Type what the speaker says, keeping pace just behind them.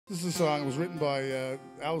This is a song that was written by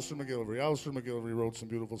Allister McGillvary. Allister McGillvary wrote some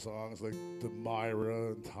beautiful songs like The Myra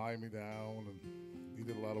and Tie Me Down, and he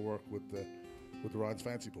did a lot of work with the Ryan's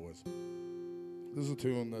Fancy Boys. This is a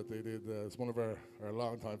tune that they did, it's one of our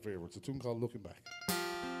long-time favorites, a tune called Looking Back.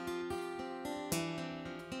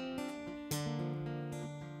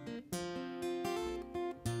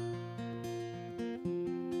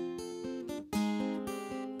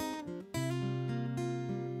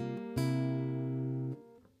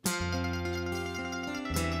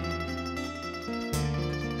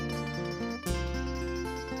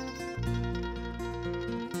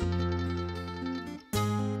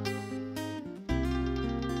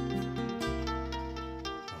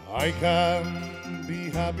 I can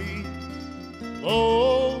be happy,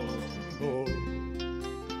 oh Lord.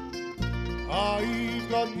 I've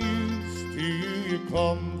got used to your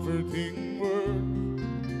comforting word.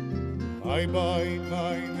 I bite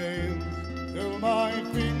my nails till my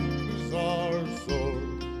fingers are sore.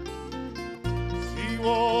 See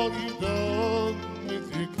what you've done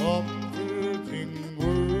with your comforting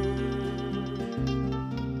word.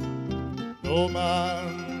 No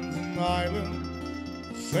man's an island,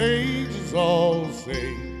 sages all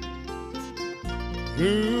say.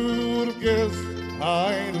 Who would have guessed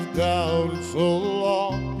I'd have doubted so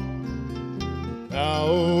long?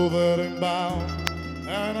 Now that I'm bound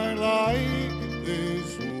and I like it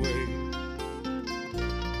this way,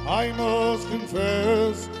 I must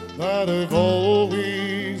confess that I've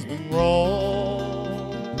always been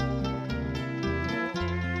wrong.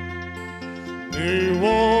 There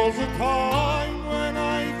was a time when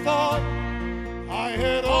I thought I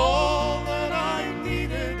had all that I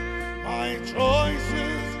needed, my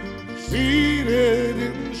choices seated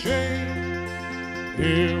in shame.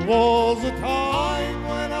 There was a time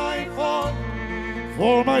when I fought,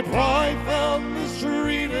 for my pride felt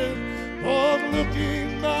mistreated, but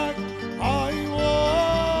looking back, I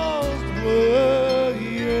was to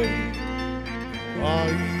blame.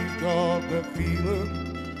 I've got that feeling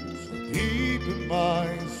so deep in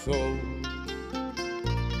my soul,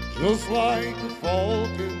 just like the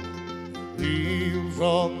falcon, wheels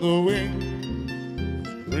on the wing,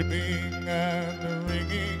 dripping and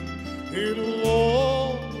ringing, it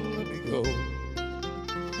won't let me go.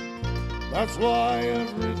 That's why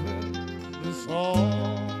I've written the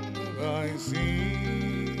song that I sing.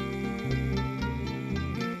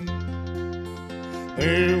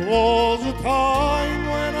 There was a time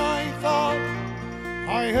when I thought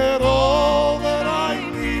I had all that I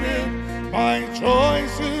needed, my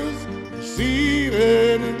choices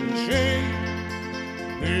seated in shame.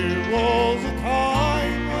 There was a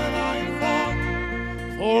time when I fought,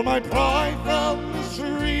 for my pride felt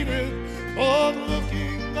mistreated, but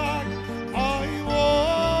looking back, I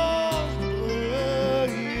was to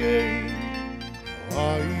blame.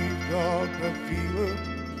 I've got the feeling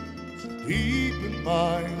so deep in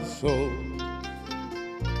my soul,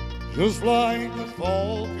 just like the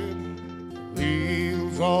falcon,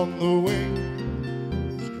 wheels on the wing,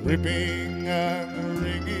 dripping and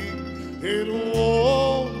ringing, it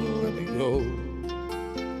won't let me go.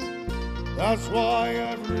 That's why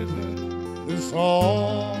I've written this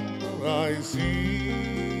song that I sing.